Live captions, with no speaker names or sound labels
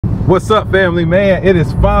What's up, family, man? It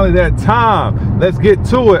is finally that time. Let's get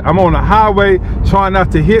to it. I'm on the highway, trying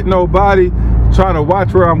not to hit nobody, trying to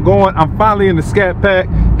watch where I'm going. I'm finally in the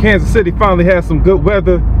ScatPack. Kansas City finally has some good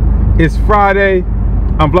weather. It's Friday.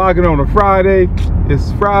 I'm vlogging on a Friday.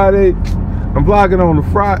 It's Friday. I'm vlogging on a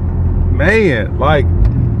Friday. Man, like,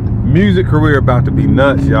 music career about to be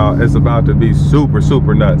nuts, y'all. It's about to be super,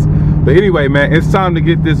 super nuts. But anyway, man, it's time to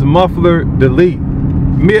get this muffler delete.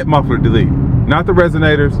 Mid muffler delete. Not the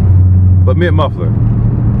resonators, but mid muffler.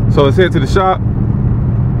 So let's head to the shop,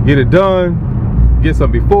 get it done, get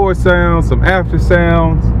some before sounds, some after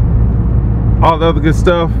sounds, all the other good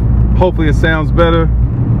stuff. Hopefully it sounds better.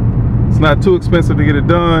 It's not too expensive to get it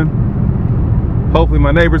done. Hopefully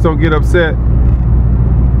my neighbors don't get upset.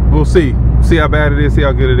 We'll see. See how bad it is, see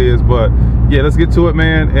how good it is. But yeah, let's get to it,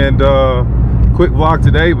 man. And quick vlog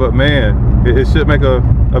today, but man, it should make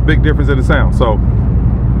a big difference in the sound. So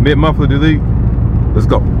mid muffler delete. Let's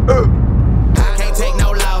go. I can't take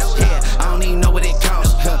no loss, yeah. I don't even know what it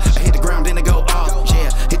costs. I hit the ground, then it go off, yeah.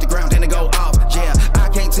 Hit the ground, then it go off, yeah. I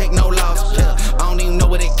can't take no loss, yeah. I don't even know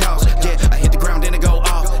what it costs, yeah. I hit the ground, then it go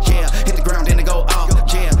off, yeah. Hit the ground, then it go off,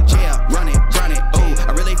 yeah, yeah. Run it, ooh.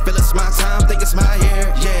 I really feel it's my time, think it's my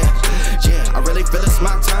year, yeah, yeah. I really feel it's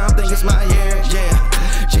my time, think it's my year,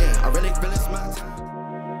 yeah, yeah. I really feel it's my time.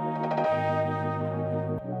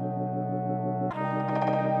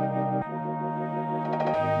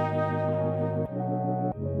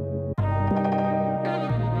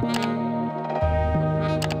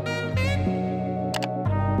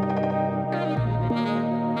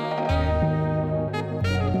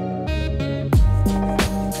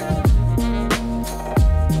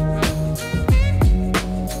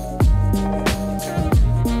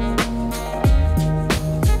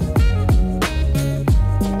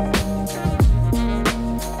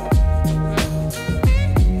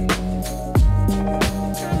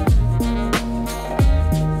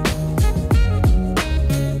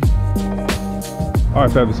 All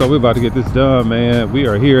right, family, so we're about to get this done, man. We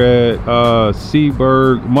are here at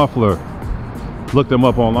Seaberg Muffler. Looked them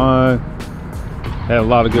up online, had a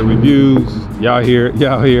lot of good reviews. Y'all here.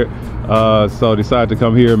 So decided to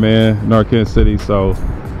come here, man, North Kansas City. So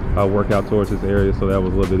I work out towards this area, so that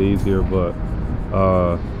was a little bit easier. But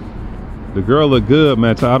the girl looked good,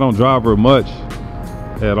 man. I don't drive her much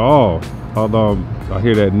at all. Although I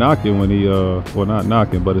hear that knocking when he, well, not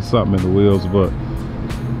knocking, but it's something in the wheels. But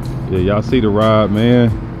yeah, y'all see the ride, man.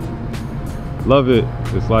 Love it.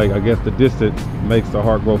 It's like, I guess the distance makes the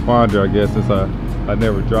heart grow fonder, I guess, since I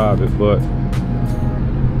never drive it. But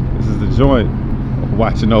this is the joint.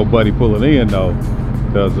 Watching nobody pulling in though,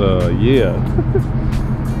 because yeah.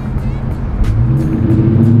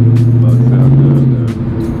 Love sound good, man.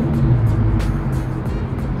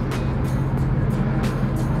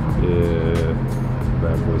 Yeah,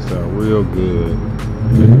 bad boy sound real good.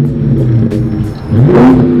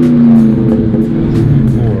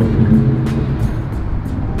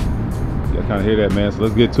 Y'all kind of hear that, man. So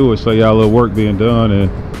let's get to it. Show y'all a little work being done, and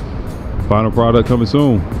final product coming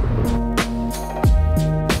soon.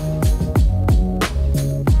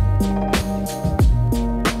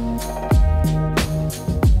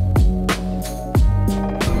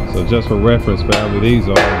 So just for reference, family, these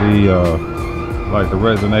are the like the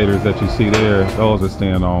resonators that you see there. Those are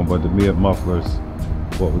staying on, but the mid mufflers,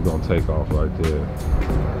 what we're gonna take off right there.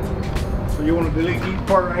 So you want to delete each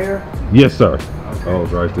part right here? Yes, sir. Okay. Oh,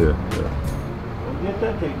 it's right there. Yeah. We'll get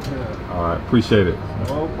that taken care of. All right, appreciate it.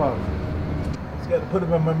 No problem. Just got to put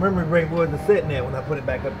it in my memory brain where it's sitting there when I put it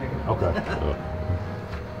back up there. Okay.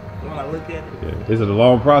 When I look at it. Yeah. Is it a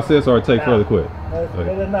long process or it take fairly quick?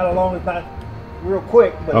 It's not a long, it's not real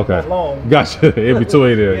quick, but okay. it's not long. Gotcha. In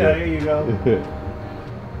between there. Yeah, there you go.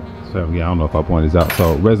 So yeah, I don't know if I pointed this out.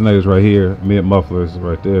 So resonators right here, mid mufflers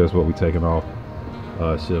right there is what we taking off.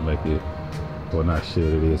 Should make it, well, not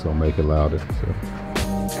should, it is gonna make it louder. So.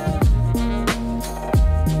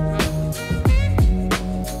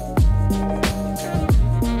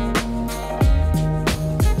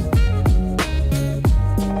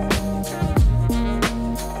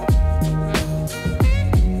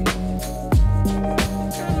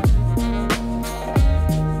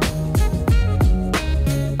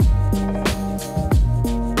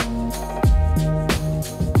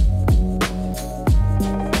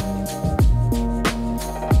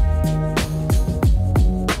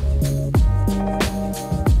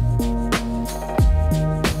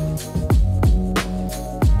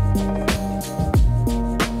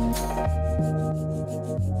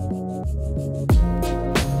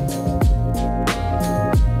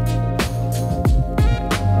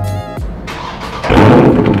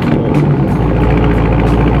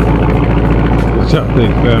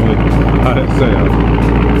 think, family? How that sound?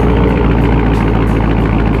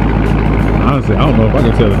 Honestly, I don't know if I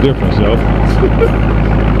can tell the difference, yo.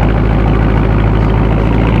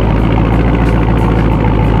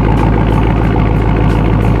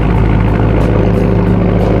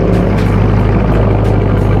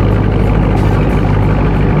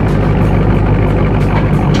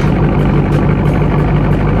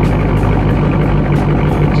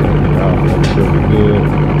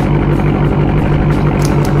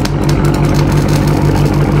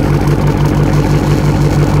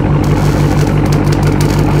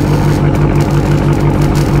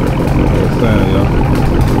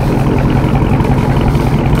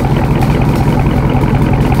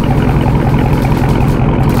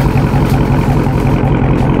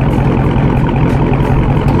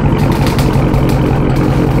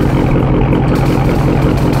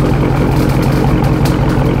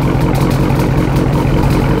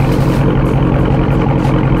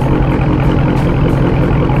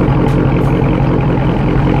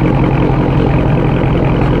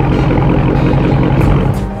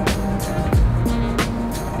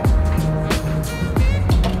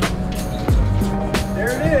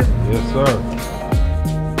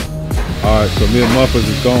 So me and Mufflers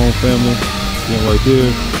is gone, family. See him right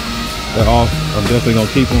there. They're off. I'm definitely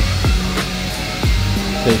gonna keep them. In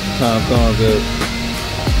case the time comes that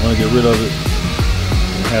I want to get rid of it.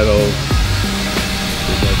 And have those.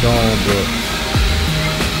 They're gone, but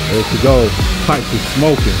there to go. Pipes is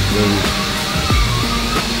smoking, really.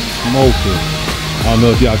 Smoking. I don't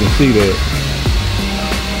know if y'all can see that.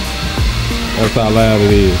 That's how loud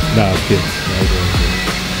it is. Nah, I'm kidding.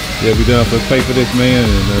 Yeah, we done. Let's pay for this, man,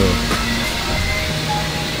 and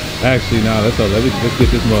actually, nah, let's get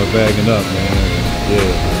this mug bagging up, man.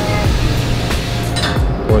 Yeah.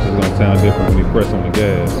 Of course, it's gonna sound different when you press on the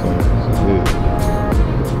gas. So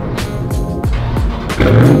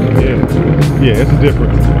yeah, it's a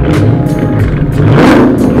difference.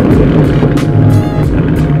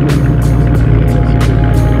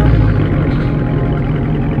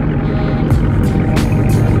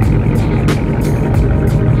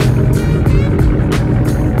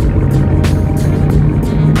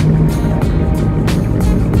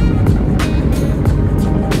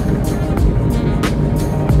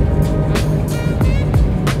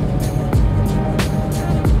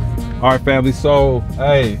 All right, family, so,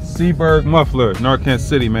 hey, Seaberg Muffler, Narcan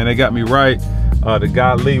City, man, they got me right. The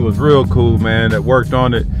guy Lee was real cool, man, that worked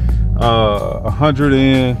on it. 100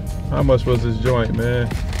 and, how much was this joint, man?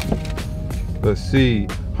 Let's see,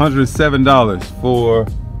 $107 for,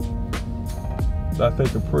 I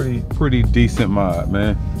think, a pretty decent mod,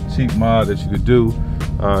 man. Cheap mod that you could do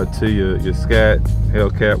to your Scat,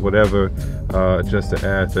 Hellcat, whatever, just to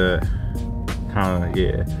add that kind of,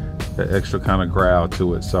 yeah, that extra kind of growl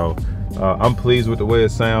to it. So I'm pleased with the way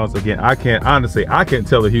it sounds. Again, I can't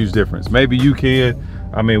tell a huge difference. Maybe you can.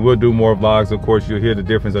 I mean, we'll do more vlogs, of course. You'll hear the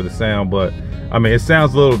difference of the sound, but I mean, it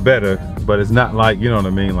sounds a little better, but it's not like, you know what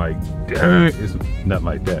I mean, like, it's not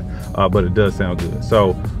like that, but it does sound good.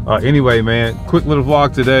 So anyway, man, quick little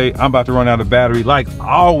vlog today. I'm about to run out of battery like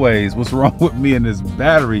always. What's wrong with me and this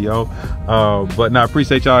battery, yo? But I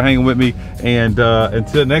appreciate y'all hanging with me, and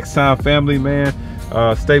until next time, family, man,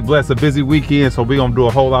 stay blessed. A busy weekend, so we're gonna do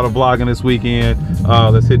a whole lot of vlogging this weekend.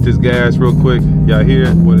 Let's hit this gas real quick. Y'all hear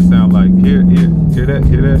what it sound like? Hear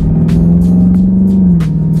that?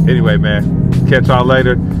 Anyway, man, catch y'all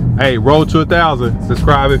later. Hey, roll to 1,000.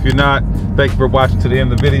 Subscribe if you're not. Thank you for watching to the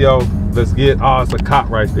end of the video. Let's get, oh, it's a cop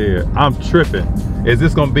right there. I'm tripping. Is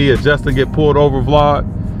this gonna be a Justin get pulled over vlog?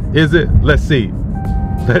 Is it? Let's see.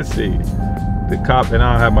 Let's see. The cop, and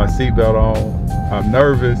I don't have my seatbelt on. I'm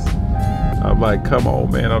nervous. I'm like, come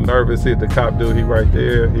on, man, I'm nervous. See what the cop do, he right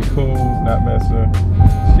there. He cool, not messing.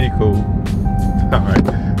 She cool. All right,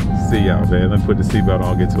 see y'all, man. Let me put the seatbelt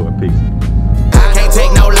on, get to it. Peace.